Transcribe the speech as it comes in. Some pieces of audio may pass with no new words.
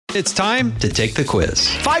It's time to take the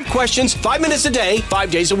quiz. 5 questions, 5 minutes a day,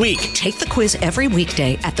 5 days a week. Take the quiz every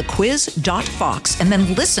weekday at thequiz.fox and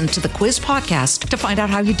then listen to the quiz podcast to find out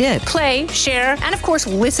how you did. Play, share, and of course,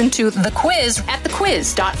 listen to the quiz at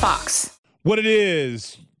thequiz.fox. What it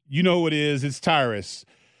is, you know what it is, it's Tyrus.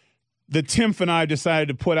 The Timph and I decided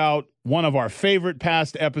to put out one of our favorite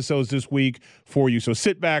past episodes this week for you. So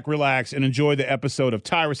sit back, relax, and enjoy the episode of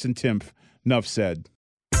Tyrus and Timph. Nuff said.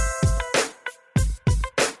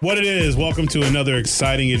 What it is, welcome to another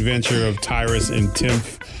exciting adventure of Tyrus and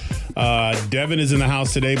Timph. Devin is in the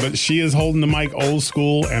house today, but she is holding the mic old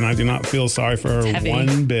school, and I do not feel sorry for her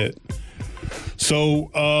one bit. So,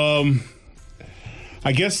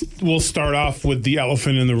 I guess we'll start off with the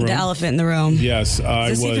elephant in the room. The elephant in the room. Yes.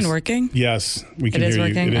 Is this even working? Yes, we can hear you.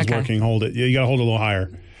 Working? It is okay. working. Hold it. Yeah, you got to hold it a little higher.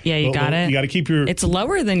 Yeah, you got it. You got to keep your... It's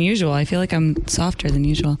lower than usual. I feel like I'm softer than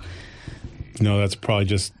usual. No, that's probably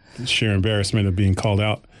just sheer embarrassment of being called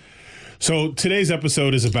out. So today's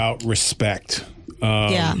episode is about respect.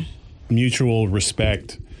 Mutual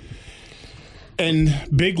respect. And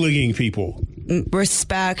big leaguing people.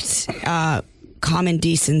 Respect, common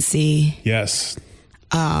decency. Yes.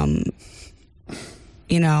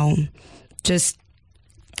 Just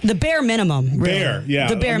the bare minimum. Really.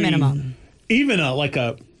 The bare minimum. Even like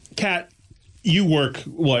a cat, you work,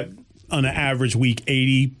 what, on an average week,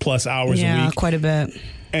 80 plus hours a week? Yeah, quite a bit.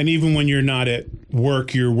 And even when you're not at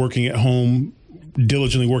work, you're working at home,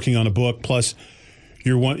 diligently working on a book. Plus,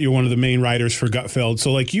 you're one of the main writers for Gutfeld.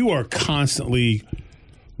 So, like, you are constantly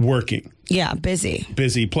working. Yeah, busy.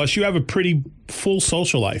 Plus, you have a pretty full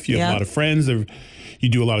social life. You have a lot of friends. You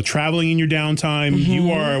do a lot of traveling in your downtime. Mm-hmm.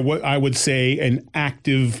 You are what I would say an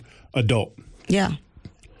active adult. Yeah.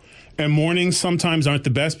 And mornings sometimes aren't the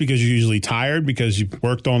best because you're usually tired because you've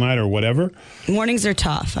worked all night or whatever. Mornings are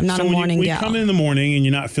tough. I'm not a morning gal. You come in the morning and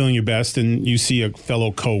you're not feeling your best and you see a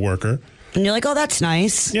fellow coworker. And you're like, oh, that's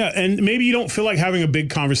nice. Yeah, and maybe you don't feel like having a big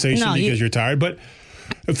conversation because you're tired. But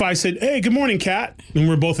if I said, hey, good morning, Kat, and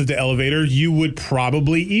we're both at the elevator, you would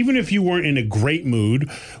probably, even if you weren't in a great mood,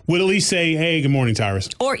 would at least say, hey, good morning, Tyrus.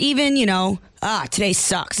 Or even, today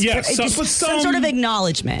sucks. Yeah, some sort of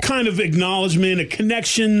acknowledgement. Kind of acknowledgement, a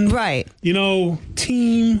connection. Right.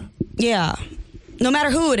 Team. Yeah. No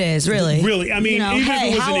matter who it is, really. Really. I mean, even if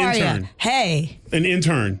it was an intern. Hey. An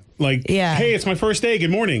intern. Like, hey, it's my first day.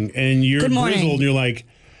 Good morning. And you're grizzled and you're like,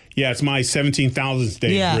 yeah, it's my 17,000th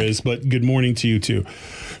day, Grizz, but good morning to you too.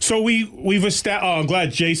 So we've established. Oh, I'm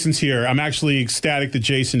glad Jason's here. I'm actually ecstatic that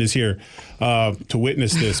Jason is here to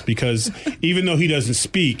witness this because even though he doesn't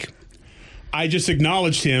speak, I just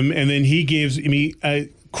acknowledged him and then he gives me a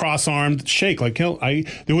cross-armed shake. Like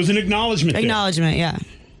there was an acknowledgement. Acknowledgement, yeah.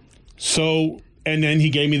 So, and then he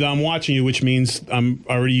gave me the I'm watching you, which means I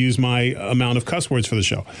already used my amount of cuss words for the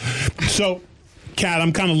show. So, Kat,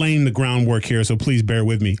 I'm kind of laying the groundwork here, so please bear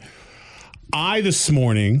with me. I, this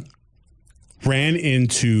morning, ran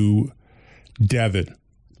into Devin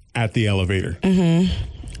at the elevator. Mm-hmm.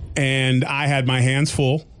 And I had my hands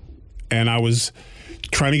full, and I was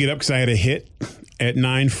trying to get up because I had a hit at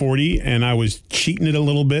 9:40, and I was cheating it a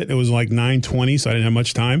little bit. It was like 9:20, so I didn't have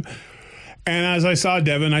much time. And as I saw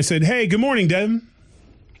Devin, I said, hey, good morning, Devin.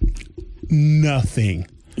 Nothing.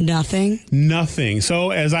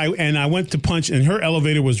 So I went to punch, and her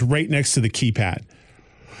elevator was right next to the keypad.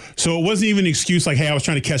 So it wasn't even an excuse like, hey, I was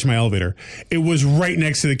trying to catch my elevator. It was right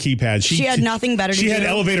next to the keypad. She had nothing better to do. She had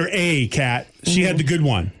elevator A, Kat. She had the good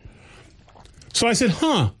one. So I said,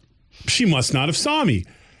 she must not have saw me.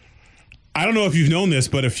 I don't know if you've known this,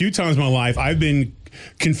 but a few times in my life, I've been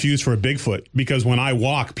confused for a Bigfoot because when I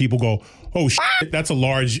walk, people go, oh, shit, that's a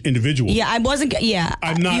large individual. Yeah, I wasn't. Yeah.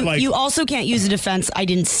 I'm not You also can't use the defense, I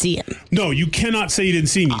didn't see him. No, you cannot say you didn't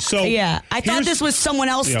see me. So yeah. I thought this was someone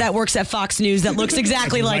else that works at Fox News that looks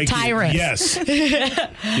exactly like Tyrus. Yes.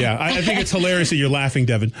 Yeah, I think it's hilarious that you're laughing,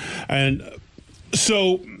 Devin. And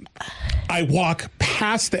so I walk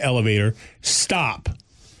past the elevator, stop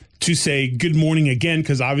to say good morning again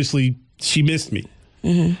because obviously she missed me.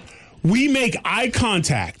 Mm-hmm. We make eye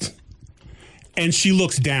contact. And she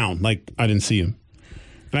looks down, like I didn't see him.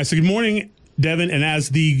 And I said, good morning, Devin. And as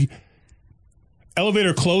the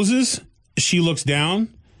elevator closes, she looks down,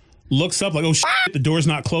 looks up like, oh, shit, the door's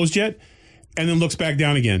not closed yet. And then looks back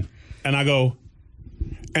down again. And I go,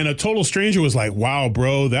 and a total stranger was like, wow,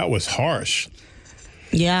 bro, that was harsh.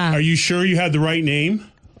 Yeah. Are you sure you had the right name?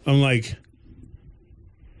 I'm like,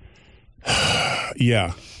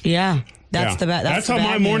 yeah. Yeah. That's how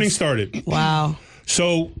my morning started. Wow.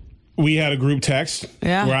 So we had a group text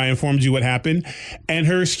where I informed you what happened. And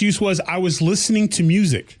her excuse was, I was listening to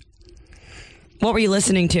music. What were you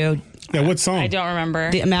listening to? Yeah, what song? I don't remember.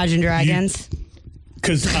 The Imagine Dragons?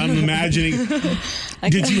 Because I'm imagining,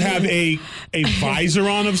 did you have a visor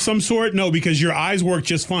on of some sort? No, because your eyes work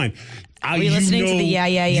just fine. Were you listening to the Yeah,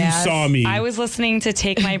 Yeah, You saw me. I was listening to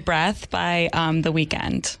Take My Breath by The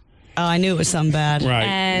Weeknd. Oh, I knew it was something bad. Right.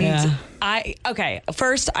 And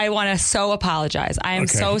first I want to so apologize. I am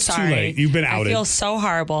so sorry. Too late. You've been outed. I feel so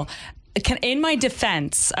horrible. In my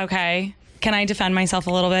defense, okay? Can I defend myself a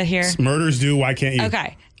little bit here? Murders do. Why can't you?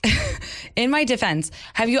 Okay. In my defense,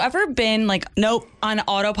 have you ever been on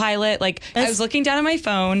autopilot? Like I was looking down at my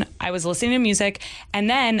phone, I was listening to music, and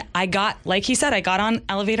then I got on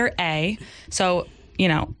elevator A. So,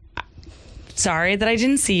 sorry that I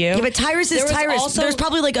didn't see you. Yeah, but Tyrus is Tyrus. There's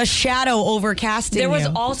probably like a shadow overcasting There was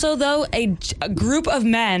you. also, though, a group of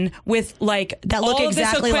men with that look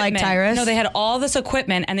exactly like Tyrus. No, they had all this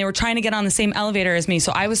equipment and they were trying to get on the same elevator as me.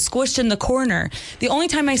 So I was squished in the corner. The only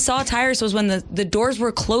time I saw Tyrus was when the doors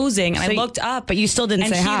were closing and I looked up. But you still didn't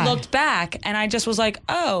say hi. And he looked back and I just was like,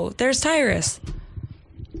 oh, there's Tyrus.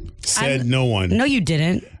 Said no one. No, you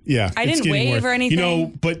didn't. Yeah, I didn't wave or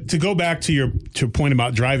anything. But to go back to your point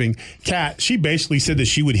about driving, Kat, she basically said that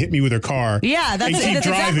she would hit me with her car. Yeah, that's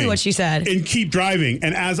exactly what she said. And keep driving.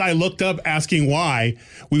 And as I looked up asking why,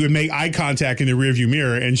 we would make eye contact in the rearview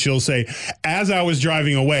mirror, and she'll say, as I was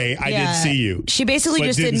driving away, I did see you. She basically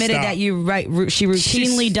just admitted that she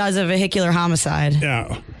routinely does a vehicular homicide.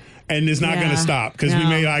 Yeah, and it's not going to stop because we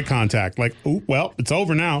made eye contact. Like, oh, well, it's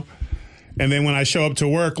over now. And then when I show up to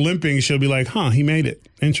work limping, she'll be like, he made it.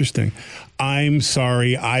 Interesting. I'm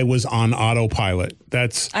sorry. I was on autopilot.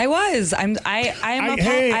 I was.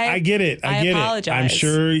 I get it. I apologize. I'm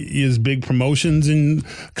sure there's big promotions and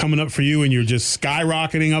coming up for you and you're just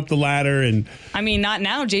skyrocketing up the ladder. And I mean, not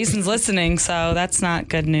now. Jason's listening, so that's not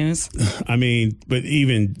good news. I mean, but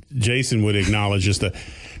even Jason would acknowledge just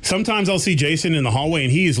sometimes I'll see Jason in the hallway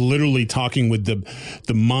and he is literally talking with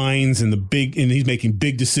the minds and and he's making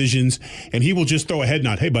big decisions and he will just throw a head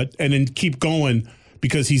nod, hey bud, and then keep going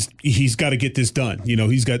because he's got to get this done.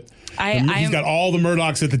 He's got all the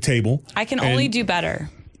Murdochs at the table. I can only do better.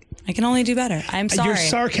 I'm sorry. Your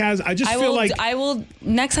sarcasm. I feel like I will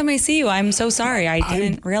next time I see you. I'm so sorry. I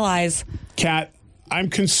didn't realize. Kat, I'm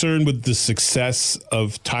concerned with the success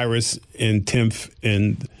of Tyrus and Timph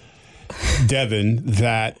and Devin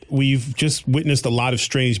that we've just witnessed a lot of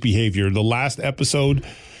strange behavior. The last episode,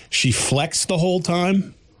 she flexed the whole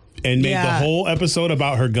time and made the whole episode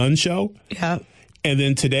about her gun show. Yeah. And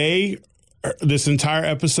then today, this entire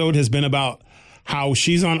episode has been about how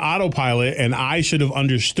she's on autopilot, and I should have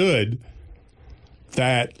understood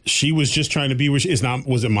that she was just trying to be where she is not.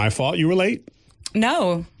 Was it my fault you were late?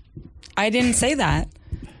 No, I didn't say that.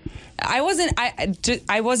 I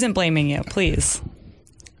wasn't blaming you, please.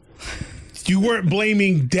 You weren't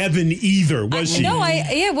blaming Devin either, was she? No,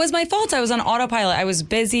 it was my fault. I was on autopilot. I was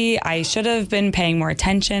busy. I should have been paying more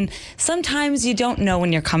attention. Sometimes you don't know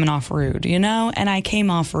when you're coming off rude, and I came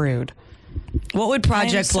off rude. What would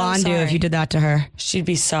Project Blonde do if you did that to her? She'd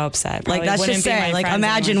be so upset. Like, that's just say, like,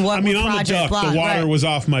 imagine what Project Blonde. The water was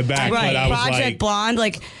off my back, but I was Project Blonde,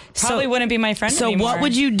 like, probably wouldn't be my friend anymore. So what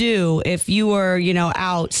would you do if you were,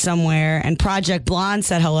 out somewhere and Project Blonde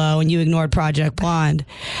said hello and you ignored Project Blonde?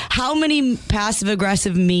 How many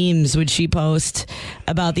passive-aggressive memes would she post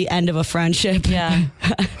about the end of a friendship? Yeah,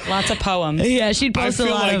 lots of poems. Yeah, she'd post a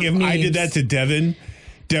lot of memes. I feel like if I did that to Devin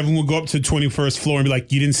would go up to the 21st floor and be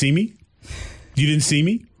like, you didn't see me? You didn't see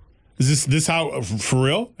me? Is this how, for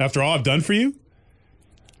real? After all I've done for you?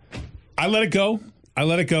 I let it go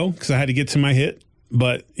because I had to get to my hit.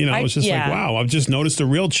 But, it was just like, wow, I've just noticed a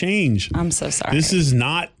real change. I'm so sorry. This is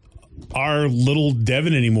not our little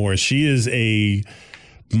Devin anymore. She is a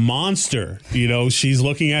monster. She's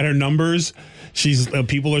looking at her numbers.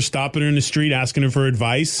 People are stopping her in the street asking her for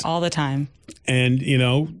advice. All the time. And,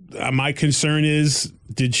 my concern is,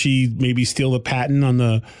 did she maybe steal a patent on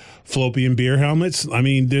the fallopian beer helmets? I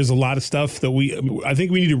mean, there's a lot of stuff that I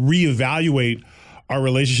think we need to reevaluate our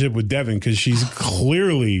relationship with Devin because she's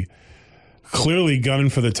clearly gunning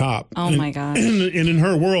for the top. Oh, my God. And in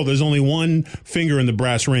her world, there's only one finger in the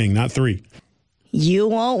brass ring, not three. You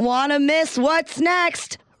won't want to miss what's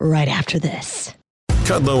next right after this.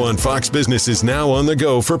 Kudlow on Fox Business is now on the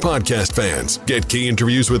go for podcast fans. Get key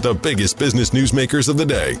interviews with the biggest business newsmakers of the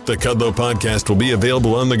day. The Kudlow podcast will be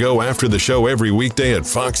available on the go after the show every weekday at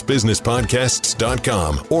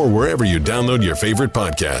foxbusinesspodcasts.com or wherever you download your favorite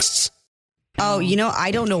podcasts. Oh,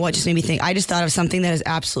 I don't know what just made me think. I just thought of something that has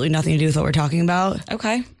absolutely nothing to do with what we're talking about.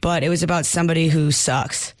 Okay. But it was about somebody who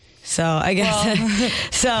sucks. So I guess,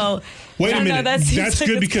 Wait a minute. That's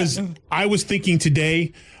good because I was thinking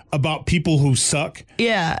today about people who suck.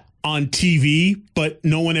 Yeah. On TV, but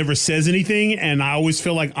no one ever says anything. And I always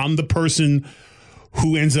feel like I'm the person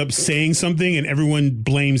who ends up saying something and everyone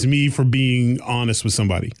blames me for being honest with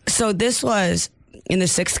somebody. So this was in the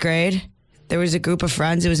 6th grade. There was a group of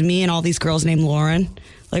friends. It was me and all these girls named Lauren.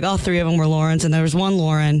 Like all 3 of them were Laurens. And there was one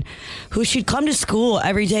Lauren who she'd come to school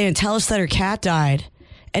every day and tell us that her cat died.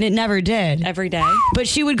 And it never did. Every day? But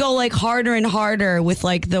she would go like harder and harder with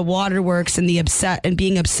like the waterworks and the upset and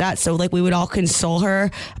being upset. So like we would all console her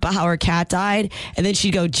about how her cat died. And then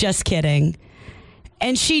she'd go, just kidding.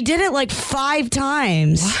 And she did it like 5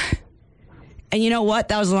 times. What? And you know what?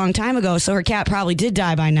 That was a long time ago. So her cat probably did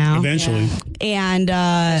die by now. Eventually. Yeah.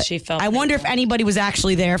 And she felt I wonder if anybody was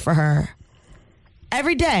actually there for her.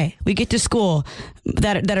 Every day we get to school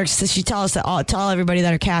she tell everybody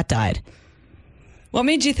that her cat died. What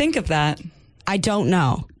made you think of that? I don't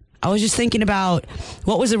know. I was just thinking about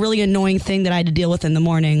what was a really annoying thing that I had to deal with in the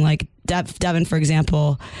morning. Like Devin, for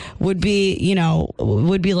example, would be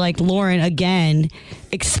like Lauren again,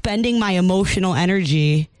 expending my emotional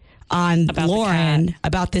energy on about Lauren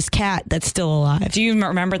about this cat that's still alive. Do you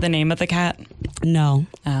remember the name of the cat? No.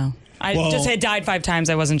 Oh. I just had died 5 times.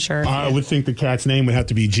 I wasn't sure. I would think the cat's name would have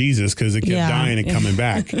to be Jesus because it kept dying and coming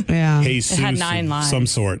back. Yeah. Jesus, it had 9 lives. Some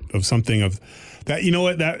sort of something of that. You know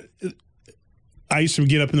what? That I used to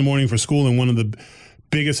get up in the morning for school, and one of the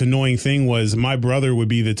biggest annoying thing was my brother would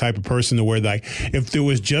be the type of person to where, like, if there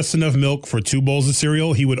was just enough milk for 2 bowls of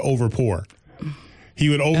cereal, he would overpour. He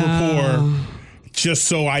would overpour just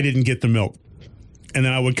so I didn't get the milk. And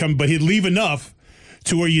then I would come, but he'd leave enough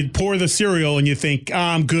to where you'd pour the cereal and you think,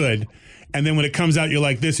 I'm good. And then when it comes out, you're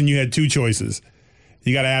like this, and you had 2 choices.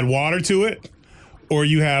 You got to add water to it, or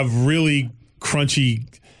you have really crunchy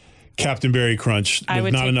Captain Berry Crunch. I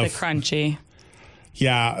would not take enough. the crunchy.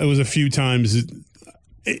 Yeah, it was a few times.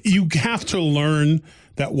 You have to learn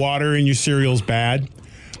that water in your cereal is bad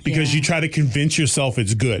because you try to convince yourself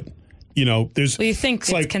it's good. You know, there's. Well, you think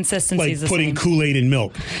it's consistency like is the putting same. Kool-Aid in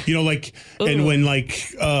milk. You know, like and when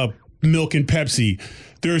like milk and Pepsi,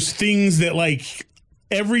 there's things that like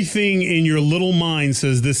everything in your little mind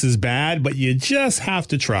says this is bad, but you just have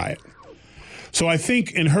to try it. So I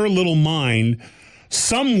think in her little mind,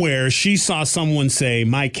 somewhere she saw someone say,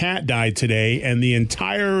 my cat died today, and the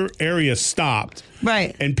entire area stopped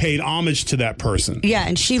and paid homage to that person. Yeah,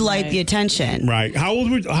 and she liked the attention. Right. How old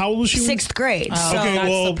was she? 6th grade. Oh, so okay,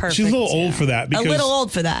 well, she's a little old for that. Because, a little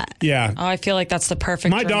old for that. Yeah. Oh, I feel like that's the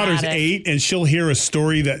perfect My daughter's 8, and she'll hear a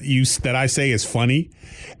story that I say is funny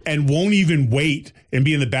and won't even wait and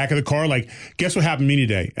be in the back of the car like, guess what happened to me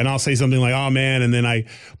today? And I'll say something like, oh, man, and then I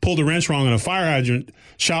pulled a wrench wrong on a fire hydrant,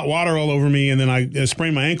 shot water all over me, and then I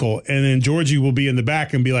sprained my ankle. And then Georgie will be in the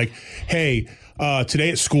back and be like, hey, today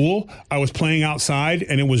at school, I was playing outside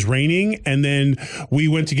and it was raining. And then we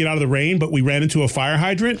went to get out of the rain, but we ran into a fire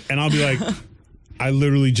hydrant. And I'll be like, I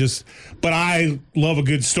literally but I love a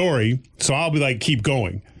good story. So I'll be like, keep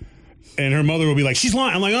going. And her mother will be like, she's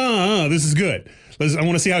lying. I'm like, this is good. I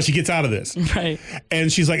want to see how she gets out of this. Right.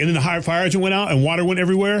 And she's like, and then the fire hydrant went out and water went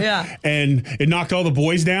everywhere. Yeah. And it knocked all the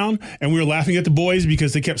boys down. And we were laughing at the boys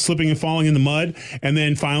because they kept slipping and falling in the mud. And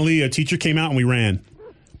then finally a teacher came out and we ran.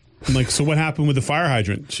 I'm like, so what happened with the fire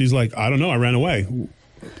hydrant? She's like, I don't know. I ran away.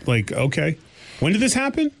 Like, okay. When did this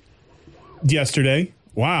happen? Yesterday.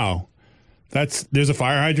 Wow. There's a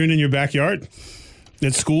fire hydrant in your backyard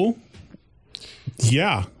at school?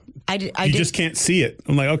 Yeah. You just can't see it.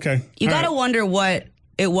 I'm like, okay. You got to wonder what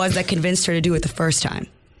it was that convinced her to do it the first time.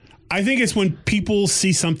 I think it's when people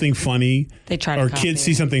see something funny, they try to or copy kids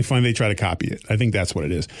see something funny, they try to copy it. I think that's what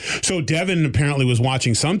it is. So Devin apparently was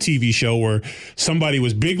watching some TV show where somebody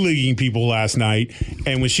was big leaguing people last night,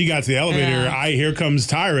 and when she got to the elevator, here comes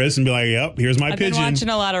Tyrus, and be like, yep, here's my pigeon. I've been watching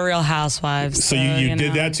a lot of Real Housewives. So you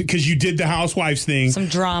did that too, because you did the Housewives thing. Some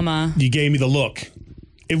drama. You gave me the look.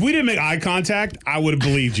 If we didn't make eye contact, I would have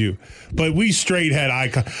believed you. But we straight had eye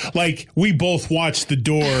contact. Like, we both watched the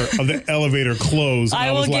door of the elevator close.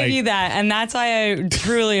 I will give you that. And that's why I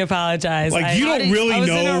truly apologize. Like, you don't really know. I was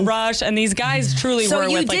in a rush, and these guys truly were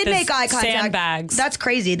with like this make eye contact. Sandbags. That's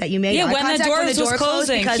crazy that you made eye when contact the door was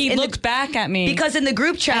closing. He looked back at me. Because in the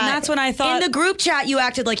group chat. And that's when I thought. In the group chat, you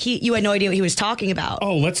acted like you had no idea what he was talking about.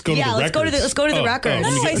 Oh, let's go to the records. Let's go to the records. No,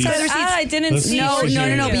 I said, I didn't see. No.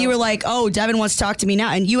 But you were like, oh, Devin wants to talk to me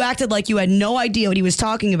now. And you acted like you had no idea what he was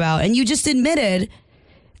talking about. And you just admitted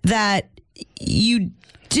that you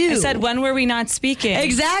do. I said, when were we not speaking?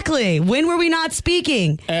 Exactly. When were we not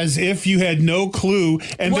speaking? As if you had no clue.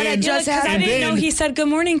 And what then, just happened. I didn't know he said good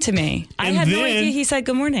morning to me. I had no idea he said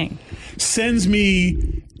good morning. Sends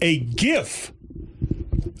me a GIF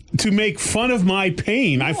to make fun of my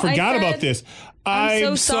pain. I forgot about this. I'm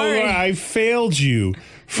so sorry. I failed you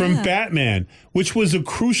from Batman. which was a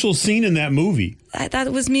crucial scene in that movie.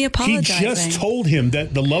 That was me apologizing. He just told him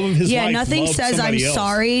that the love of his life. Nothing loved says I'm somebody else.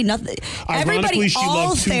 sorry. Nothing. Ironically, she all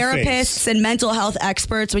loved Two-Face. therapists and mental health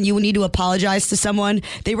experts, when you need to apologize to someone,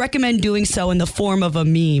 they recommend doing so in the form of a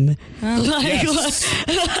meme. Yes.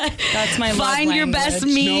 That's my love Find your language. best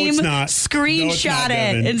meme, No, it's not. screenshot No, it's not, it,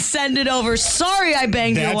 Devin. and send it over. Sorry, I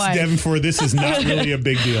banged your That's wife. Devin for this is not really a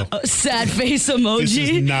big deal. Sad face emoji. This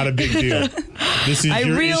is not a big deal. This is I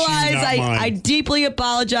your realize issue, not mine. I deeply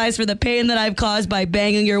apologize for the pain that I've caused by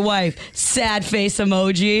banging your wife. Sad face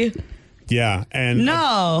emoji. Yeah, and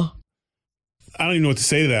No. I don't even know what to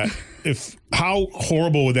say to that. How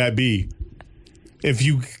horrible would that be? If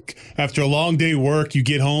you, after a long day of work, you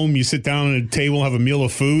get home, you sit down at a table, have a meal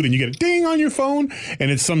of food, and you get a ding on your phone,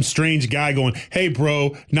 and it's some strange guy going, "Hey,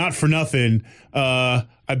 bro, not for nothing. I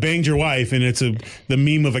banged your wife," and it's the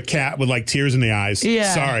meme of a cat with like tears in the eyes.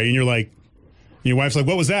 Yeah. Sorry, and you're like, your wife's like,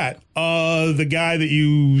 "What was that?" The guy that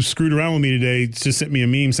you screwed around with me today just sent me a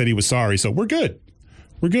meme, said he was sorry, so we're good.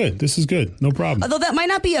 We're good. This is good. No problem. Although that might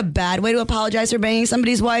not be a bad way to apologize for banging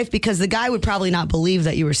somebody's wife, because the guy would probably not believe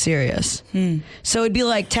that you were serious. So it'd be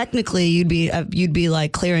like, technically you'd be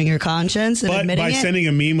like clearing your conscience and But admitting by it. sending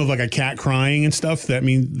a meme of like a cat crying and stuff, that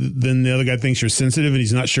means then the other guy thinks you're sensitive and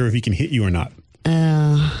he's not sure if he can hit you or not.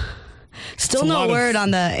 Still It's a no lot of- word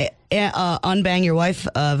on the unbang your wife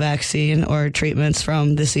vaccine or treatments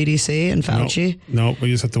from the CDC and Fauci. No, we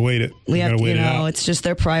just have to wait it. We have, gotta wait you it know, out. it's just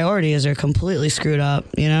their priorities are completely screwed up.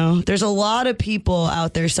 You know, there's a lot of people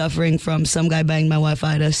out there suffering from some guy banged my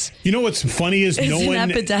wife-itis. You know what's funny is It's no an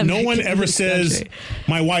epidemic one in ever this says country.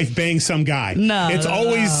 my wife banged some guy. No, it's no,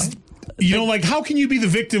 always you know, like, how can you be the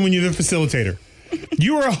victim when you're the facilitator?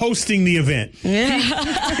 You are hosting the event.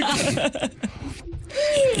 Yeah.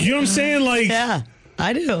 You know what I'm saying? Like, Yeah,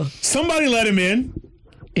 I do. somebody let him in.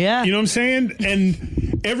 Yeah. You know what I'm saying?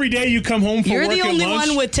 And every day you come home from You're work the at only lunch.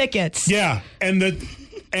 one with tickets. Yeah, and the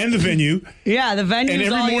venue. Yeah, the venue. And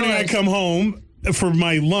every morning I come home for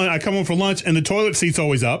my lunch. I come home for lunch, and the toilet seat's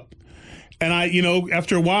always up. And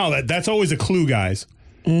after a while, that's always a clue, guys.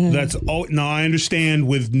 Mm-hmm. Now I understand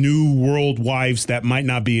with new world wives that might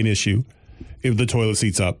not be an issue if the toilet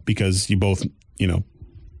seat's up because you both,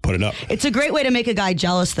 put it up. It's a great way to make a guy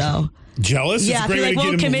jealous, though. Jealous? Yeah, it's a if great he way to won't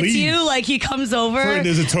get him to commit to leave. you, like he comes over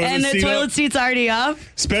There's a toilet and the seat toilet up. seat's already up.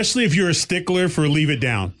 Especially if you're a stickler for leave it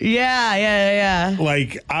down. Yeah.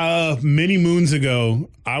 Like many moons ago,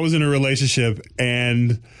 I was in a relationship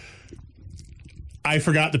and I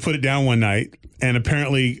forgot to put it down one night. And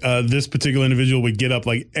apparently this particular individual would get up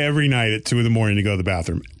like every night at 2 a.m. to go to the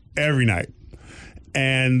bathroom. Every night.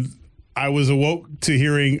 And I was awoke to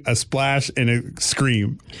hearing a splash and a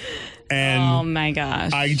scream. And Oh my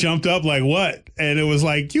gosh. I jumped up like, what? And it was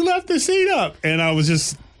like, you left the seat up. And I was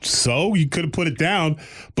just, so you could have put it down.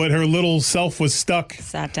 But her little self was stuck.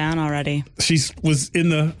 Sat down already. She was in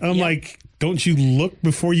the, I'm like, don't you look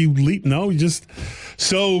before you leap? No, you just,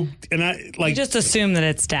 so, and I like, You just assume that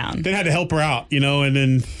it's down. then I had to help her out, and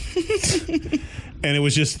then, and it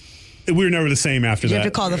was just, we were never the same after You that. have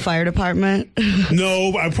to call the fire department.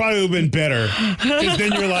 No, I probably would have been better. Because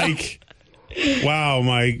then you're like, wow,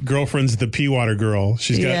 my girlfriend's the pee water girl.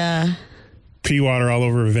 She's got Yeah. pee water all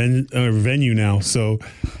over her venue now. So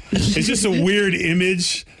it's just a weird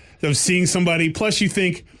image of seeing somebody. Plus, you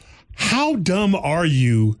think, how dumb are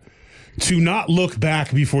you to not look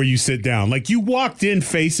back before you sit down? Like, you walked in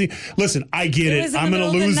facing. Listen, I get It it. was in I'm the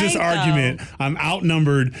going to middle of lose the this night, argument. though. I'm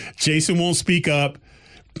outnumbered. Jason won't speak up.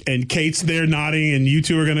 And Kate's there nodding, and you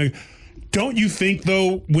two are going to. Don't you think,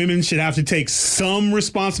 though, women should have to take some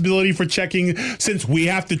responsibility for checking, since we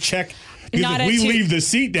have to check? Because Not if at we two- leave the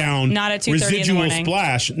seat down, Not at 2:30 in the residual morning.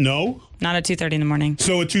 splash. No. Not at 2:30 in the morning.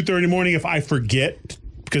 So at 2:30 in the morning, if I forget,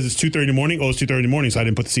 because it's 2:30 in the morning, it's 2:30 in the morning, so I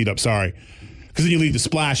didn't put the seat up, sorry. Because then you leave the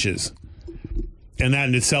splashes. And that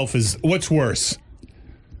in itself is, what's worse?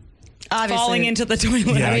 Obviously. Falling into the toilet.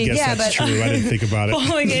 Yeah, I guess yeah, that's but- true. I didn't think about it.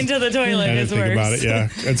 Falling into the toilet I didn't is think worse. about it, yeah.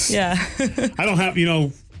 It's, Yeah. I don't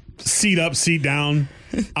have, seat up, seat down.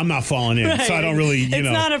 I'm not falling in, so I don't really, It's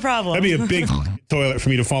not a problem. That'd be a big toilet for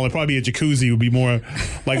me to fall in. Probably a jacuzzi would be more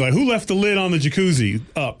like who left the lid on the jacuzzi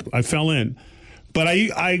up? I fell in. But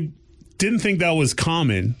I didn't think that was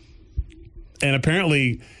common. And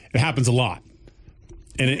apparently it happens a lot.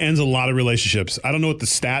 And it ends a lot of relationships. I don't know what the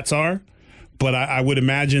stats are, but I would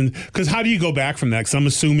imagine, because how do you go back from that? Because I'm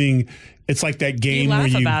assuming it's like that game You where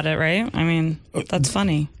laugh you, about it, right? I mean, that's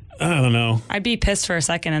funny. I don't know. I'd be pissed for a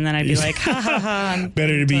second and then I'd be like, ha ha ha. I'm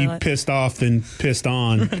Better to be toilet. pissed off than pissed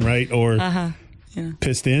on, right? Or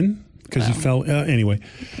pissed in because you fell. Anyway,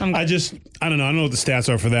 I don't know. I don't know what the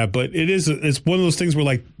stats are for that, but it's one of those things where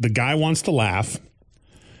like the guy wants to laugh,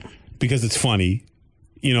 because it's funny,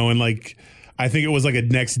 and like, I think it was like a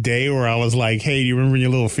next day where I was like, hey, do you remember when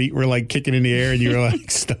your little feet were like kicking in the air and you were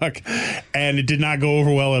like stuck? And it did not go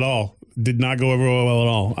over well at all.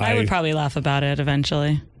 I would probably laugh about it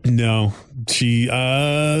eventually. No,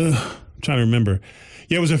 I'm trying to remember.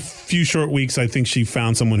 Yeah, it was a few short weeks. I think she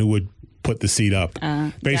found someone who would put the seat up.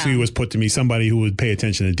 Basically, it was put to me, somebody who would pay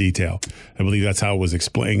attention to detail. I believe that's how it was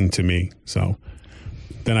explained to me. So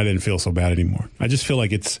then I didn't feel so bad anymore. I just feel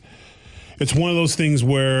like it's one of those things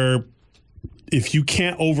where if you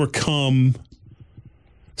can't overcome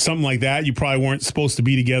something like that, you probably weren't supposed to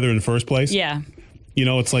be together in the first place. Yeah.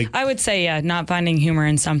 It's like... I would say, not finding humor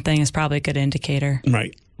in something is probably a good indicator.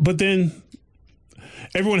 Right. But then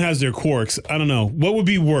everyone has their quirks. I don't know. What would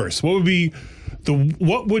be worse? What would be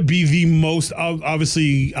the most,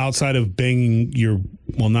 obviously, outside of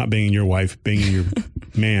not banging your wife, banging your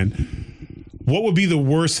man, what would be the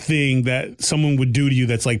worst thing that someone would do to you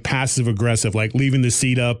that's like passive aggressive, like leaving the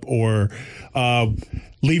seat up or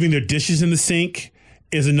leaving their dishes in the sink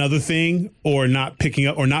is another thing, or not picking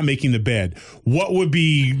up or not making the bed? What would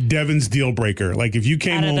be Devin's deal breaker? Like if you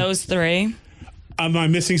came out of home, those three, am I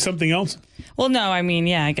missing something else? Well, no, I mean,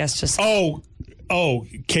 yeah, I guess just. Oh,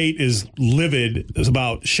 Kate is livid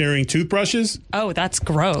about sharing toothbrushes. Oh, that's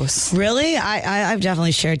gross. Really? I've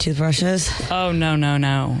definitely shared toothbrushes. Oh, no.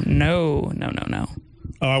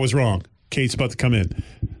 Oh, I was wrong. Kate's about to come in.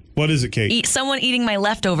 What is it, Kate? Someone eating my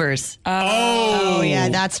leftovers. Oh, yeah,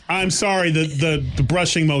 that's... I'm sorry, the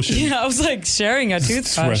brushing motion. Yeah, I was like sharing a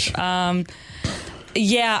toothbrush.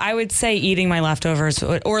 Yeah, I would say eating my leftovers,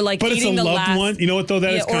 or like but eating it's a the loved last one. You know what though?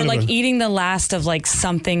 That is kind or of like eating the last of like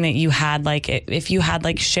something that you had, like if you had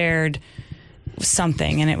like shared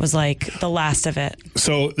something and it was like the last of it.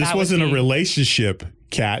 So this wasn't a relationship,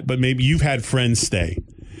 Kat, but maybe you've had friends stay.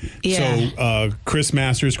 Yeah. So Chris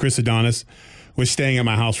Adonis was staying at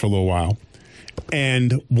my house for a little while.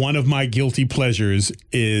 And one of my guilty pleasures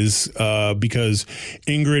is because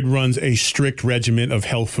Ingrid runs a strict regimen of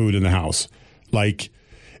health food in the house. Like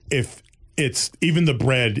if it's even the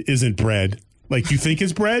bread isn't bread, like you think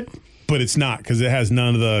it's bread, but it's not because it has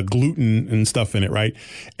none of the gluten and stuff in it. Right.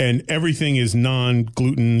 And everything is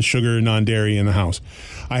non-gluten, sugar, non-dairy in the house.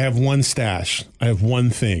 I have one stash. I have one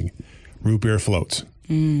thing, root beer floats.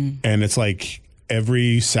 And it's like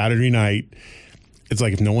every Saturday night, it's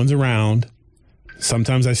like if no one's around,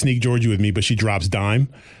 sometimes I sneak Georgie with me, but she drops dime.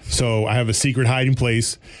 So I have a secret hiding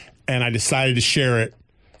place and I decided to share it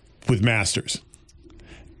with Masters.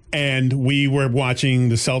 And we were watching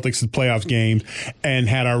the Celtics playoffs game and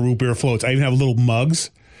had our root beer floats. I even have little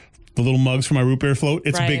mugs, the little mugs for my root beer float.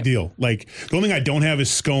 It's a big deal. Like the only thing I don't have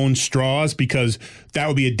is scone straws because that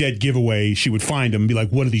would be a dead giveaway. She would find them and be like,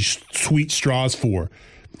 what are these sweet straws for?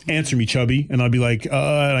 Answer me, chubby. And I'll be like,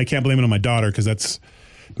 I can't blame it on my daughter because that's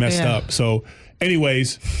messed up. So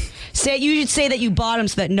anyways. You should say that you bought them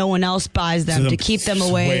so that no one else buys them to keep them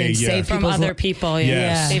away and save from other people.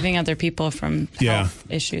 Yes. Saving other people from health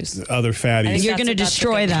issues. Other fatties. You're going to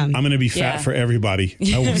destroy them. I'm going to be fat for everybody.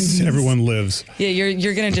 Everyone lives. Yeah,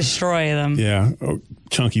 you're going to destroy them. Yeah,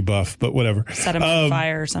 chunky buff, but whatever. Set them on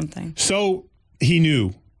fire or something. So he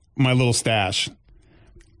knew my little stash.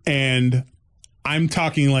 And I'm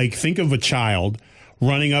talking like, think of a child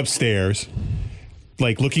running upstairs,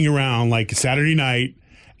 like looking around like Saturday night.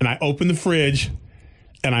 And I open the fridge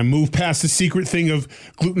and I move past the secret thing of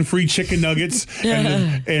gluten-free chicken nuggets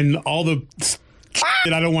and all the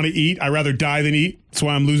that I don't want to eat. I rather die than eat. That's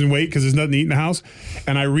why I'm losing weight because there's nothing to eat in the house.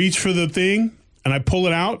 And I reach for the thing and I pull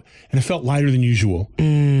it out and it felt lighter than usual.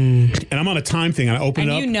 And I'm on a time thing and I open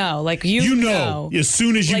it up. And you know. As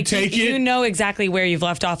soon as you take it. You know exactly where you've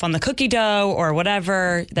left off on the cookie dough or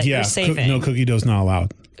whatever that you're saving. No, cookie dough's not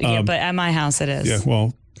allowed. Yeah, but at my house it is. Yeah,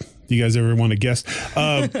 well. You guys ever want to guess?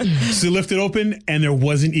 So lift it open, and there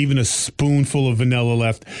wasn't even a spoonful of vanilla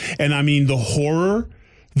left. And I mean, the horror.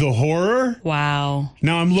 Wow.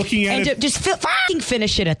 Now I'm looking at it. Just fucking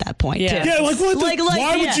finish it at that point. Yeah. Too. Yeah, like what?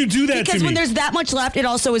 Why would you do that to me? Because when there's that much left, it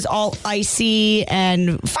also is all icy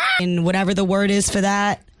and whatever the word is for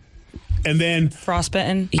that. And then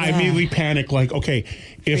frostbitten. I immediately panic, like, okay,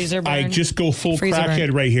 if I just go full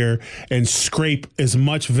crackhead right here and scrape as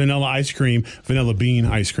much vanilla bean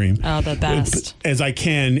ice cream, the best, as I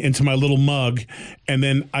can into my little mug, and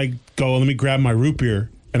then I go, let me grab my root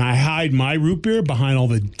beer, and I hide my root beer behind all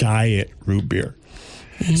the diet root beer.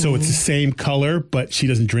 So it's the same color, but she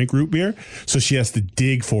doesn't drink root beer, so she has to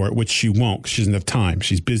dig for it, which she won't because she doesn't have time.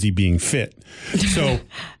 She's busy being fit. So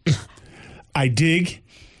I dig.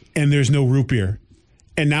 And there's no root beer.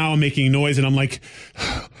 And now I'm making noise and I'm like,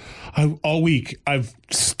 all week I've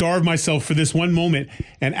starved myself for this one moment.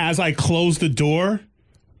 And as I close the door,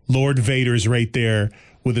 Lord Vader's right there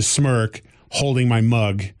with a smirk, holding my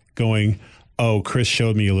mug, going, "Oh, Chris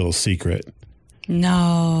showed me a little secret."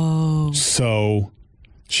 No. So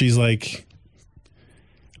she's like,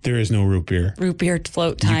 "There is no root beer. Root beer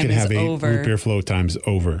float You time can is have over. root beer float time's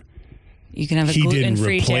over." You can have a He didn't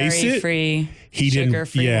gluten-free, replace it. dairy-free, He didn't.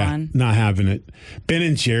 sugar-free Yeah, one. not having it. Ben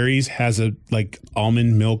and Jerry's has a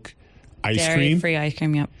almond milk ice cream. Dairy-free ice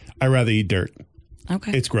cream, yep. I rather eat dirt.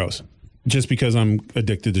 Okay. It's gross, just because I'm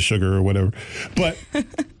addicted to sugar or whatever. But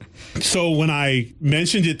so when I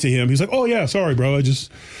mentioned it to him, he's like, "Oh yeah, sorry, bro. I just,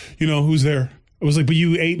 who's there?" I was like, "But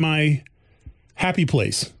you ate my happy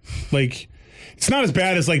place. Like, it's not as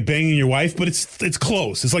bad as like banging your wife, but it's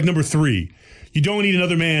close. It's like number 3. You don't eat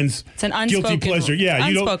another man's It's an guilty unspoken pleasure. Yeah,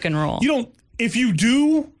 unspoken rule. You don't. If you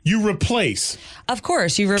do, you replace. Of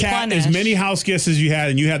course, you Kat, replenish. as many house guests as you had,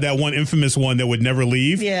 and you had that one infamous one that would never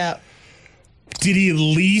leave. Yeah. Did he at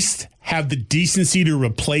least have the decency to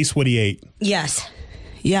replace what he ate? Yes.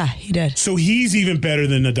 Yeah, he did. So he's even better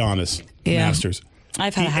than Adonis Yeah. Masters.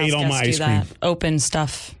 I've had He a house ate all my guest do ice cream. that. Open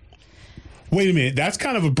stuff. Wait a minute. That's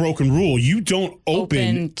kind of a broken rule. You don't open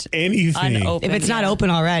Opened, anything. unopened, If it's not yeah. open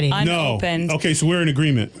already. No. Unopened. Okay, so we're in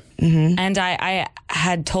agreement. And I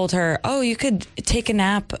had told her, "Oh, you could take a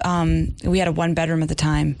nap." We had a 1-bedroom at the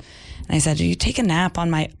time, and I said, "You take a nap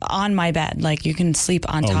on my bed. Like you can sleep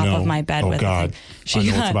on top no. of my bed Oh, with." God. I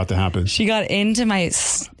know what's about to happen. She got into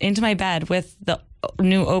my bed with the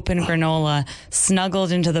new open granola,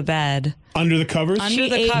 snuggled into the bed. Under the covers? Under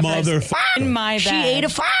the ate covers Motherfucker. in my bed. She ate a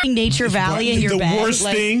fucking Nature Valley in your the bed. worst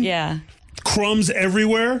thing? Yeah. Crumbs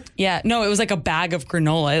everywhere? Yeah, no, it was like a bag of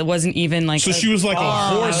granola. It wasn't even like. So she was like a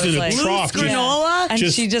horse I was in a like- trough. just- granola? And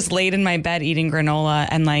Just- she just laid in my bed eating granola,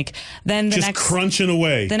 and like then the Just next crunching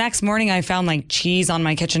away. the next morning I found like cheese on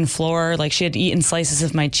my kitchen floor. Like she had eaten slices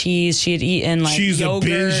of my cheese. She had eaten like She's a yogurt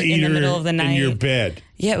binge in eater the middle of the night. in your bed.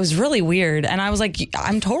 Yeah, it was really weird. And I was like,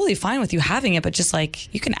 I'm totally fine with you having it, but just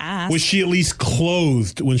like you can ask. Was she at least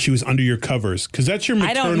clothed when she was under your covers? Because that's your I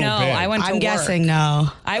maternal don't know. bed. I went to I'm work. guessing no.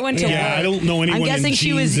 I went to Yeah, work. I don't know anyone I'm guessing in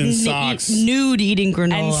she was jeans and socks. nude eating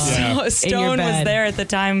And granola. Yeah. so in your Stone was bed. there at the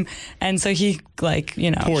time, and so he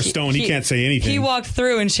Poor Stone, he can't say anything. He walked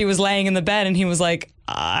through, and she was laying in the bed, and he was like,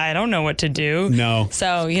 "I don't know what to do." No.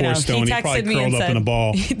 So Poor Stone, he he probably texted me and curled up said, in a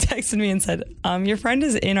ball. He texted me and said, "Your friend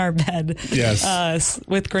is in our bed, Yes.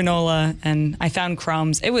 with granola, and I found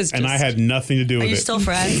crumbs. It was, just, And I had nothing to do Are with you it. still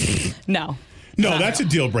friends? no." No, that's a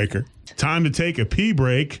deal breaker. Time to take a pee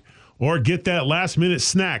break or get that last minute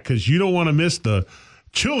snack because you don't want to miss the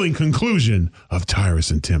chilling conclusion of Tyrus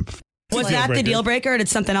and Tim. Was that the deal breaker or did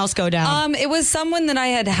something else go down? It was someone that I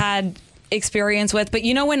had experience with, but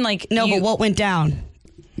you know when like no, but what went down?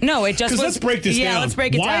 No, it just Because was. let's break this Yeah, down. let's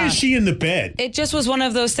break it Why down. is she in the bed? It just was one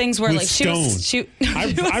of those things where With like Stone. she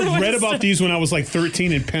I've wasn't read with about Stone. these when I was like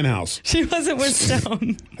 13 in Penthouse. She wasn't with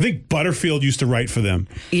Stone. I think Butterfield used to write for them.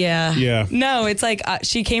 Yeah. Yeah. No, it's like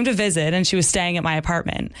she came to visit and she was staying at my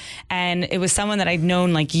apartment, and it was someone that I'd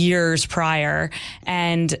known like years prior,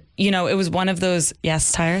 and it was one of those.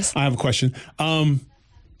 Yes, Tyrus. I have a question.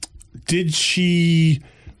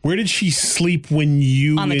 Where did she sleep when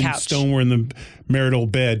you On the and couch. Stone were in the marital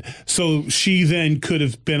bed? So she then could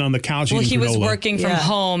have been on the couch Well, eating he was granola. working from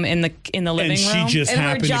home in the living and she room. just And her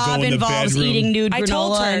happened to job go in the involves bedroom. eating nude I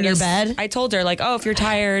told granola her in your to- bed. I told her like, oh, if you're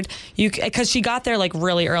tired, because she got there like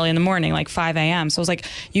really early in the morning, like 5 a.m. So I was like,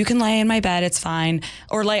 you can lay in my bed, it's fine,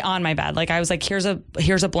 or lay on my bed. Like I was like, here's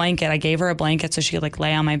a blanket. I gave her a blanket so she could like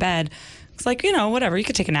lay on my bed. It's like whatever, you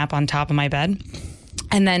could take a nap on top of my bed.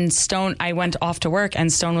 And then Stone, I went off to work,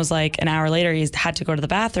 and Stone was like an hour later, he had to go to the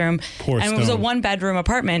bathroom. Poor and it was a Stone. 1-bedroom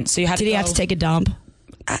apartment, so you had Did to he go. have to take a dump?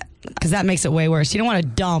 Because that makes it way worse. You don't want to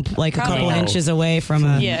dump like a Probably couple not. inches away from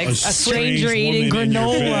a a strange stranger eating woman in your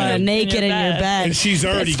granola bed. naked in your bed. bed. And she's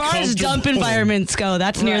already as far as dump comfortable. environments go,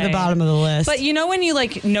 that's near the Right. bottom of the list. But when you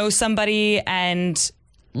like know somebody and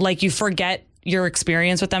like you forget your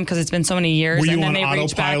experience with them because it's been so many years, Were you and then on they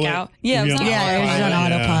reach back autopilot? out. Yeah, it was on Yeah, it was autopilot.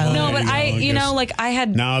 on autopilot. No, there but you I, go, guess. like I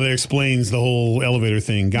had. Now that explains the whole elevator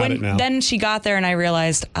thing. Got it now. Then she got there, and I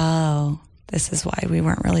realized, oh, this is why we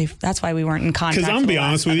weren't really. That's why we weren't in contact. 'Cause I'm for the be last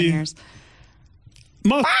honest with 7 you. years.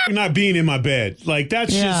 Motherfucker not being in my bed. Like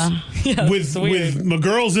that's Yeah. just with my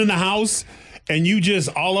girls in the house and you just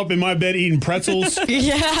all up in my bed eating pretzels. yeah. You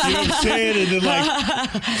know what I'm saying? And then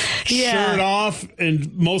like shirt off,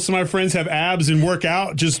 and most of my friends have abs and work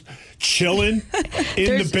out, just chilling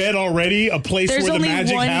in the bed already, a place There's where the only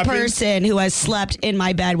magic one happens. person who has slept in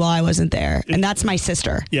my bed while I wasn't there, and that's my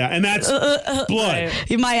sister. Yeah, and that's blood.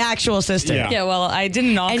 My actual sister. Yeah. Yeah, well, I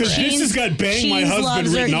didn't offer Because it. this has got bang my Jeans husband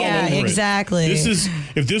loves her- written all yeah, over it. exactly.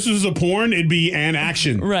 If this was a porn, it'd be an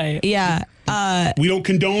action. Right. Yeah. We don't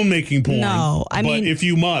condone making porn. No, I mean, but if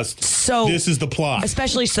you must, so this is the plot.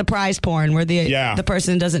 Especially surprise porn, where the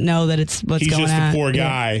person doesn't know that it's what's He's going on. He's just a poor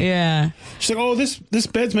guy. Yeah. She's like, oh, this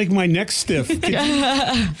bed's making my neck stiff. This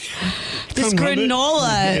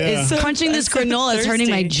granola is crunching. This granola is hurting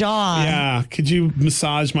my jaw. Yeah. Could you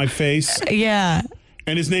massage my face? Yeah.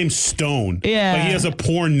 And his name's Stone. Yeah. Like he has a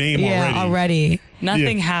porn name already.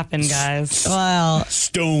 Nothing happened, guys. Well,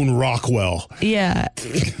 Stone Rockwell. Yeah.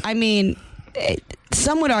 I mean,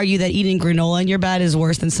 some would argue that eating granola in your bed is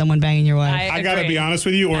worse than someone banging your wife. I gotta be honest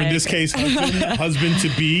with you, or in this case, husband to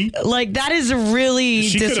be. Like, that is really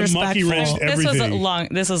she disrespectful. She could have monkey wrenched everything.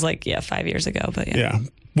 This was like 5 years ago, but yeah. Yeah.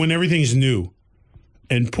 When everything's new.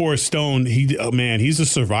 And poor Stone, he's a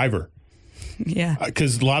survivor. Yeah.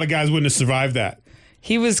 Because a lot of guys wouldn't have survived that.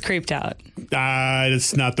 He was creeped out.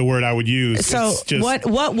 That's not the word I would use. So what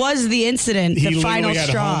was the incident? The final had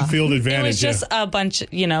straw. A home field advantage. It was just a bunch,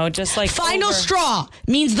 just like final straw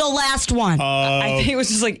means the last one. I think it was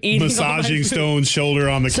just like eating, massaging Stone's shoulder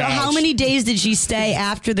on the couch. So how many days did she stay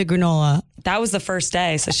after the granola? That was the first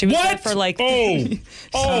day. So she was there for like she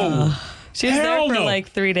was there for like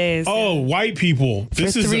 3 days. Oh, white people.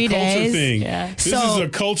 This is a culture thing. Yeah. This is a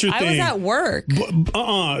culture thing. I was at work.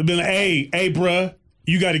 Hey, bruh,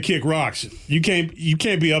 you got to kick rocks. You can't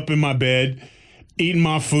be up in my bed eating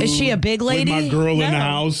my food. Is she a big lady? With my girl in the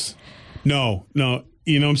house. No. You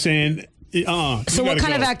know what I'm saying? So what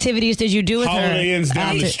kind of activities did you do with Holiday her? Inns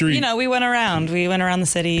down the street. We went around. We went around the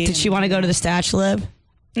city. Did she want to go to the Statue Lib?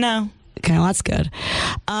 No. Okay, well, that's good.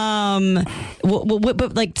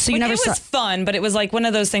 But like, so you never saw. It was fun, but it was like one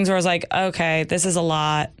of those things where I was like, okay, this is a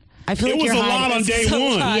lot. I feel it like was you're a lot on day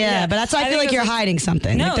one. Yeah, but that's why I feel like you're hiding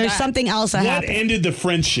something. No, like there's something else that happened. What ended the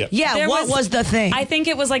friendship? Yeah, what was the thing? I think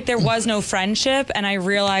it was like there was no friendship, and I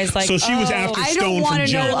realized like, so she was after I Stone don't want from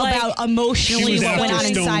to know jump. about emotionally what went on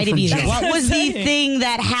inside of you. Jump. What was the thing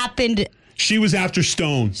that happened? She was after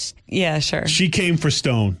Stone. Yeah, sure. She came for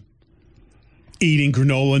Stone. Eating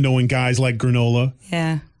granola, knowing guys like granola.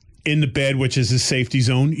 Yeah. In the bed, which is his safety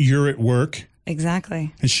zone. You're at work.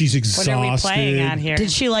 Exactly. And she's exhausted. What are we playing at here? Did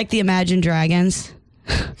she like the Imagine Dragons?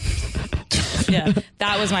 Yeah,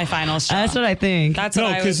 that was my final straw. That's what I think. That's what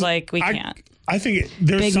I was like, we can't. I think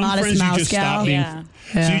there's Big some Modest friends Mouse you just stop gal. being. Yeah.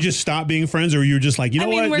 So you just stop being friends, or you're just like, you know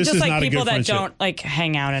what? We're This just is like not a people good that friendship. don't like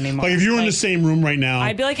hang out anymore. Like if you were in the Like, same room right now,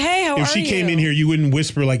 I'd be like, hey, how are you? if she came in here, you wouldn't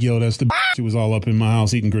whisper like, yo, that's the she was all up in my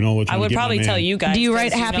house eating granola. I would probably tell you guys. Do you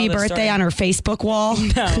write 'cause happy know the birthday story. on her Facebook wall?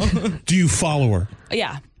 No. Do you follow her?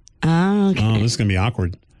 Yeah. Oh, okay. Oh, this is gonna be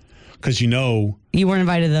awkward because you weren't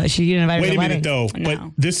invited to you didn't invite her Wait to a the minute wedding. though, No.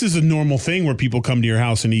 but this is a normal thing where people come to your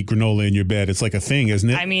house and eat granola in your bed. It's like a thing, isn't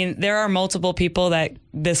it? I mean, there are multiple people that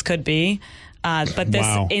this could be, but this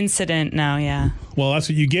incident, no, yeah. Well, that's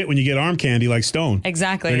what you get when you get arm candy like Stone.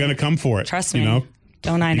 Exactly. They're gonna come for it. Trust me. You know.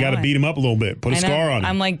 Don't I know You got to it? beat him up a little bit. Put a I know. scar on him.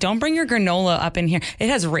 I'm like, don't bring your granola up in here. It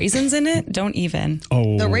has raisins in it. Don't even.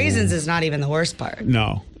 Oh, The raisins is not even the worst part.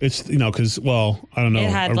 No, it's because I don't know, It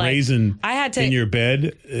had, a like- raisin I had to- in your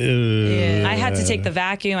bed. I had to take the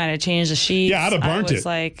vacuum. I had to change the sheets. Yeah, I'd have burnt I was it.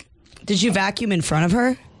 like, Did you vacuum in front of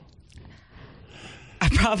her? I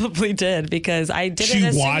probably did because I did She it as soon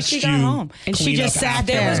as watched she got you home. And she clean just up sat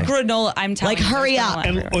after. There was there. granola. I'm telling Like, you, hurry there's up. granola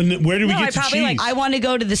everywhere. And where do we No, get I the probably, cheese? like, I want to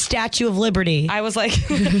go to the Statue of Liberty. I was like,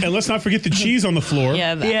 And let's not forget the cheese on the floor.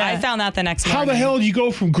 yeah, I found that the next morning. How the hell do you go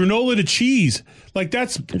from granola to cheese? Like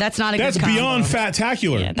that's not a that's good combo. beyond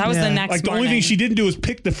fat-tacular. Yeah, that was the next Like the morning. only thing she didn't do is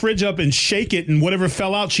pick the fridge up and shake it, and whatever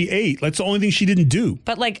fell out, she ate. That's the only thing she didn't do.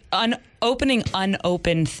 But like opening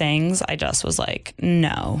unopened things, I just was like,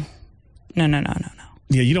 no.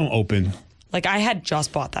 Yeah, you don't open. Like I had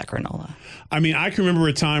just bought that granola. I mean, I can remember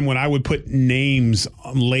a time when I would put names,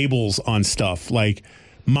 labels on stuff like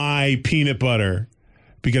my peanut butter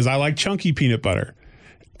because I like chunky peanut butter.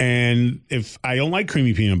 And if I don't like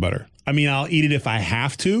creamy peanut butter, I mean, I'll eat it if I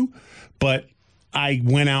have to, but I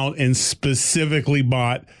went out and specifically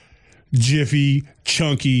bought Jiffy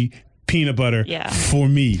chunky peanut butter for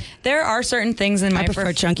me. There are certain things in my I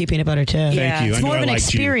prefer chunky peanut butter too. Thank you. It's I knew more I of an liked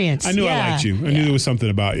experience. You. I knew I Yeah. liked you. I knew there was something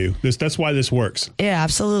about you. That's why this works. Yeah,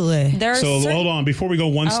 absolutely. So hold on, before we go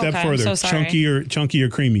one step okay, I'm further, so sorry. chunky or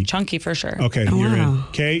creamy? Chunky for sure. Okay, Oh, you're wow. in.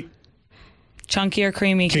 Kate? Chunky or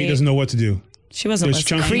creamy? Kate doesn't know what to do. She wasn't There's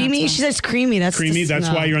listening. chunky- Creamy? She says creamy. That's Creamy, that's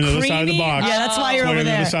why you're on the other side of the box. Yeah, that's why you're over on the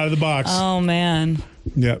there. other side of the box. Oh man,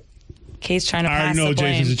 Yep. Kate's trying to I pass already know the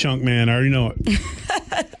blame. Jason's a chunk man. I already know it.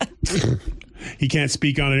 He can't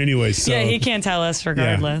speak on it anyway. So Yeah, he can't tell us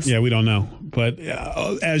regardless. Yeah, we don't know. But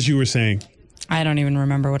as you were saying, I don't even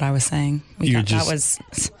remember what I was saying. That was.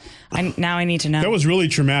 Now I need to know. that was really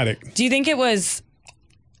traumatic. Do you think it was?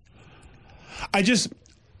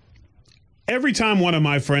 every time one of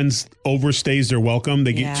my friends overstays their welcome,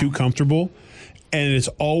 they get too comfortable. And it's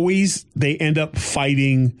always, they end up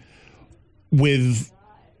fighting with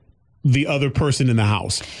the other person in the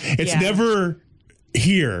house. It's never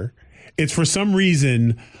here. It's for some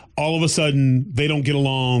reason, all of a sudden, they don't get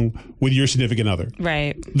along with your significant other.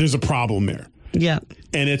 Right. There's a problem there. Yeah.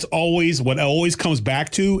 And it's always, what it always comes back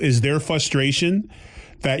to is their frustration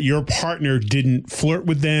that your partner didn't flirt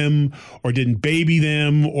with them or didn't baby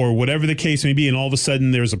them or whatever the case may be. And all of a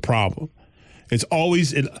sudden, there's a problem. It's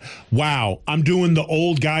always, wow, I'm doing the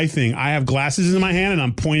old guy thing. I have glasses in my hand and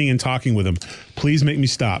I'm pointing and talking with him. Please make me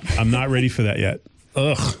stop. I'm not ready for that yet.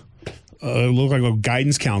 Ugh. I look like a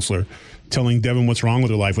guidance counselor telling Devin what's wrong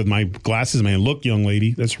with her life with my glasses, man. Look, young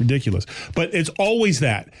lady, that's ridiculous. But it's always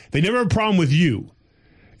that. They never have a problem with you.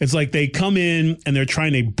 It's like they come in and they're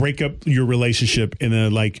trying to break up your relationship in a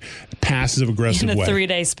like passive aggressive way. In a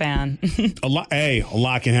 3-day span. A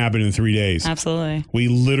lot can happen in 3 days.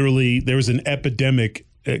 Absolutely. There was an epidemic,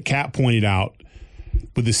 Kat pointed out,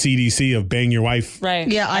 with the CDC of bang your wife. Right.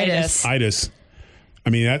 Yeah, itis. Itis. I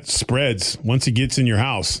mean, that spreads once it gets in your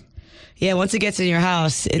house. Yeah, once it gets in your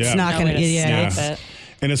house, it's not going to. It.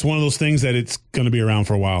 And it's one of those things that it's going to be around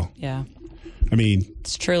for a while. Yeah. I mean,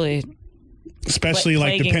 it's truly. Especially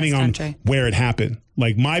like depending on where it happened.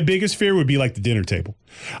 Like my biggest fear would be like the dinner table.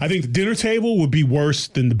 I think the dinner table would be worse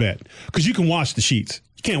than the bed because you can wash the sheets.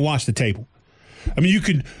 You can't wash the table. I mean, you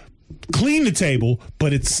could clean the table,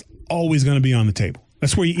 but it's always going to be on the table.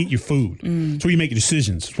 That's where you eat your food. That's where you make your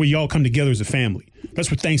decisions. That's where you all come together as a family.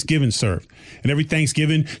 That's what Thanksgiving's served. And every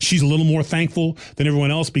Thanksgiving, she's a little more thankful than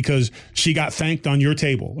everyone else because she got thanked on your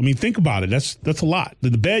table. I mean, think about it. That's a lot.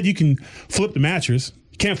 The bed, you can flip the mattress.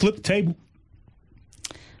 You can't flip the table.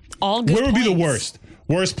 All good Where would points. be the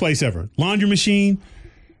worst place ever? Laundry machine,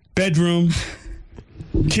 bedroom,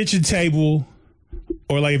 kitchen table,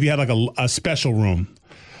 or like if you had like a special room.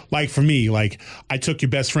 Like for me, like I took your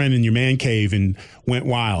best friend in your man cave and went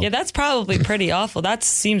wild. Yeah, that's probably pretty awful. That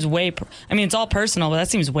seems way. I mean, it's all personal, but that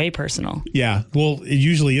seems way personal. Yeah, well, it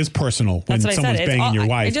usually is personal when someone's banging your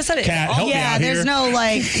wife. I just said it. Kat, help me out there's here. no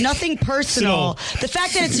like nothing personal. The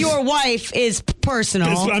fact that it's your wife is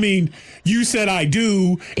personal. I mean, you said I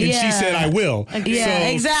do, and she said I will. Yeah,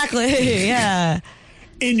 so, exactly. Yeah.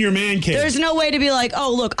 In your man cave. There's no way to be like,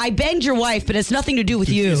 oh, look, I banged your wife, but it's nothing to do with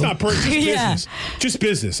you. It's not personal. It's business. Just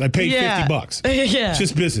business. I paid $50. Yeah. It's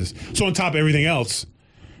just business. So on top of everything else,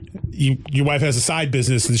 your wife has a side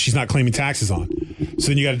business that she's not claiming taxes on. So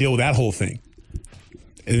then you got to deal with that whole thing.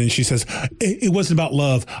 And then she says, it wasn't about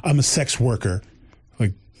love. I'm a sex worker.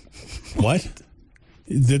 Like, what?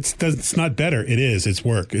 That's not better. It is. It's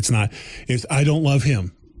work. It's not. I don't love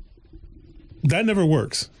him. That never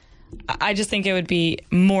works. I just think it would be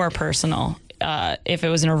more personal if it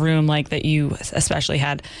was in a room like that you especially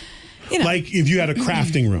had, like if you had a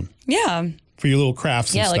crafting room. Yeah. For your little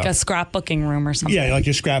crafts and stuff. Yeah, like a scrapbooking room or something. Yeah, like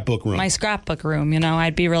your scrapbook room. My scrapbook room,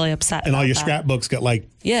 I'd be really upset and about all your that. scrapbooks got like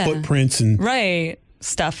footprints and... Right.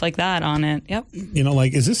 Stuff like that on it. Yep.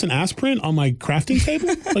 Like, is this an aspirin on my crafting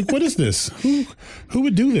table? Like, what is this? Who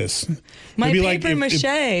would do this? My Maybe paper mache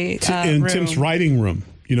in room. Tim's writing room.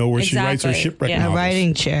 Where she writes her shipwreck novels. A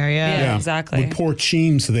writing chair, yeah. Exactly. With poor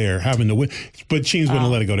Cheems there having to win. But Cheems wouldn't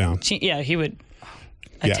let it go down. He would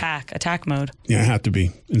attack mode. Yeah, it have to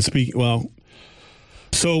be. And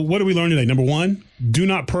so what did we learn today? Number one, do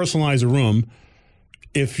not personalize a room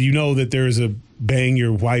if you know that there is a bang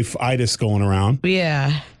your wife itis going around.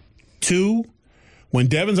 Yeah. 2, when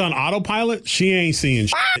Devin's on autopilot, she ain't seeing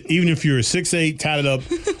shit. Even if you're a 6'8", tatted up,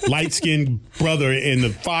 light-skinned brother in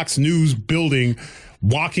the Fox News building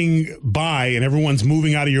walking by and everyone's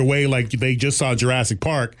moving out of your way like they just saw Jurassic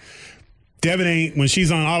Park. Devin ain't, when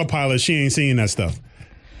she's on autopilot, she ain't seeing that stuff.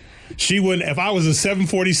 She wouldn't, if I was a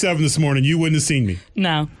 747 this morning, you wouldn't have seen me.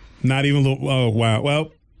 No. Not even a little, oh, wow.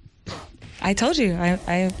 Well. I told you,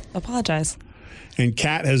 I apologize. And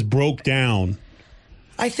Kat has broke down.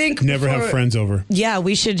 I think never have friends over. Yeah,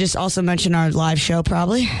 we should just also mention our live show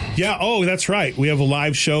probably. Yeah, oh, that's right. We have a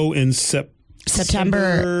live show in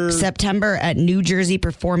September at New Jersey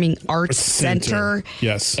Performing Arts Center.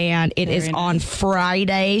 Yes. And it is on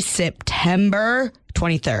Friday, September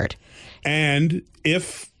 23rd. And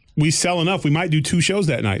if we sell enough, we might do 2 shows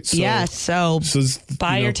that night. So, so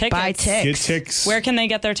buy your tickets. Buy ticks. Get ticks. Where can they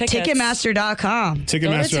get their tickets? Ticketmaster.com.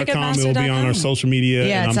 Ticketmaster.com. It will be on our social media.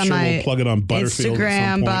 Yeah, and I'm sure we'll plug it on Butterfield Instagram at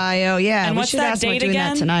some point. bio. Yeah. And what's that date again?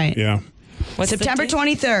 That tonight. Yeah. What's September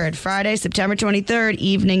 23rd. Friday, September 23rd,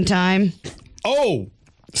 evening time. Oh,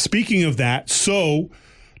 speaking of that, so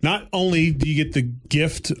not only do you get the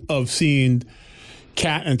gift of seeing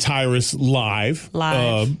Kat and Tyrus live.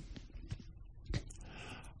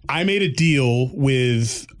 I made a deal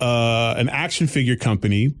with an action figure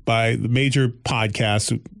company by the major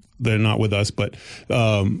podcast. They're not with us, but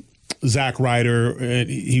Zack Ryder,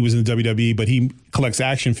 he was in the WWE, but he collects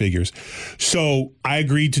action figures. So I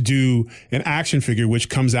agreed to do an action figure, which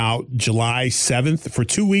comes out July 7th for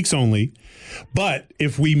 2 weeks only. But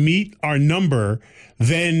if we meet our number,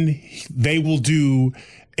 then they will do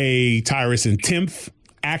a Tyrus and Timph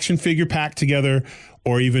action figure pack together,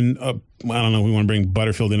 or even, I don't know if we want to bring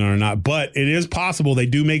Butterfield in or not, but it is possible. They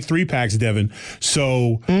do make 3-packs, Devin.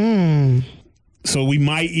 So we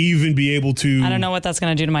might even be able to. I don't know what that's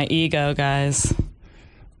going to do to my ego, guys.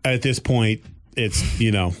 At this point, it's,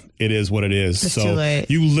 it is what it is. It's so too late.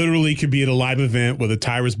 You literally could be at a live event with a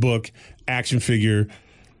Tyrus book, action figure,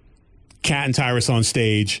 Cat and Tyrus on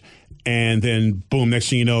stage, and then boom, next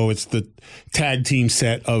thing you know, it's the tag team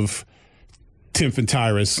set of Timph and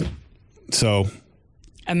Tyrus. So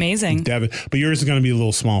amazing, Devin. But yours is going to be a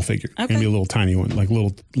little small figure. Okay. Going to be a little tiny one, like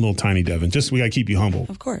little tiny Devin. Just we got to keep you humble.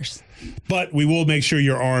 Of course. But we will make sure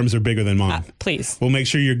your arms are bigger than mine. Please. We'll make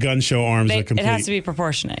sure your gun show arms are complete. It has to be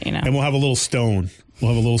proportionate, And we'll have a little stone.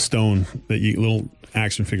 Little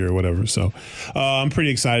action figure or whatever. So I'm pretty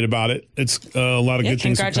excited about it. It's a lot of good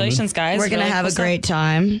things. Congratulations, guys. We're going to have a great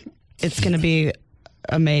time. It's going to be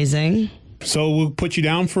amazing. So we'll put you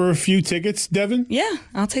down for a few tickets, Devin? Yeah,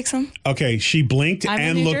 I'll take some. Okay, she blinked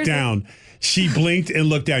and looked down. She blinked and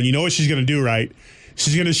looked down. You know what she's going to do, right?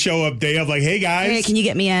 She's going to show up day of like, hey, guys. Hey, can you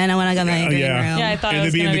get me in? I want to go in the green room. Yeah, I thought I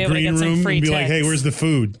was going to be able to get some free and be tips. like, hey, where's the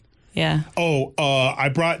food? Yeah. Oh, I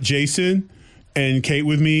brought Jason and Kate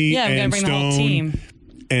with me. Yeah, I'm going to bring the whole team.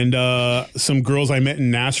 And some girls I met in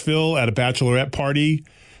Nashville at a bachorette party.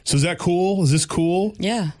 So is that cool? Is this cool?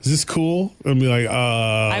 Yeah. Is this cool? I'll be like,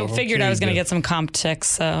 I figured I was going to get some comp ticks,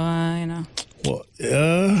 so Well,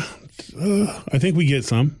 I think we get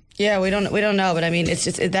some. Yeah, we don't know, but I mean, it's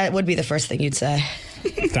just that would be the first thing you'd say.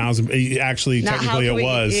 1,000. Actually, Not technically, it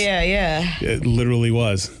was. Yeah. It literally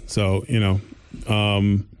was. So and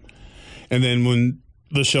then when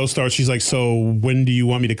the show starts, she's like, so when do you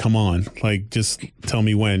want me to come on? Like, just tell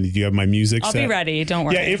me when. Do you have my music I'll set? be ready. Don't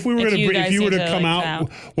worry. Yeah, if you were to come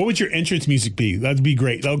out, what would your entrance music be? That'd be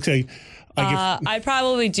great. Okay. I'd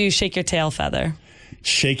probably do Shake Your Tail Feather.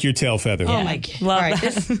 Shake Your Tail Feather. Oh my God. Love All right,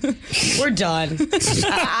 that. we're done.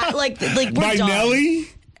 We're By done. Nelly?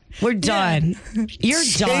 We're done. You're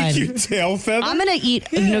done. Shake Your Tail Feather? I'm going to eat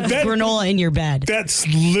granola in your bed. That's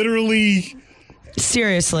literally...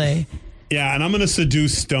 Seriously. Yeah, and I'm going to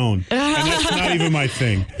seduce Stone. And that's not even my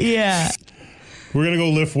thing. Yeah. We're going to go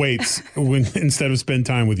lift weights instead of spend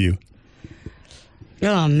time with you.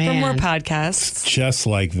 Oh, man. For more podcasts. Just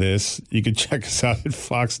like this, you can check us out at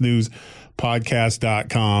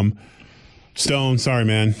foxnewspodcast.com. Stone, sorry,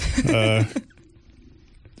 man.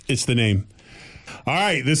 It's the name. All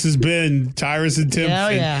right, this has been Tyrus and Timph. Oh,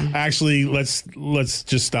 yeah. Actually, let's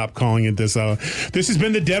just stop calling it this hour. This has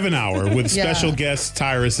been the Devin Hour with special guests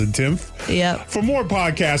Tyrus and Timph. Yep. For more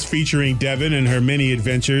podcasts featuring Devin and her many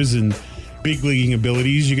adventures and big leaguing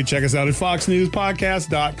abilities, you can check us out at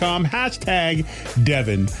foxnewspodcast.com.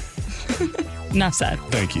 #Devin. Enough said.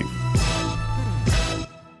 Thank you.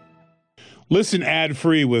 Listen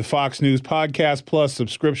ad-free with Fox News Podcast Plus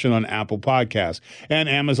subscription on Apple Podcasts. And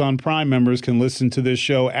Amazon Prime members can listen to this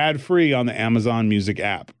show ad-free on the Amazon Music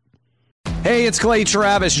app. Hey, it's Clay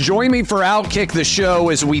Travis. Join me for Outkick the Show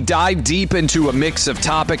as we dive deep into a mix of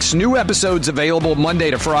topics. New episodes available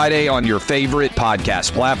Monday to Friday on your favorite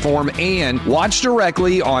podcast platform, and watch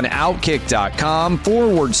directly on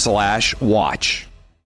Outkick.com/watch.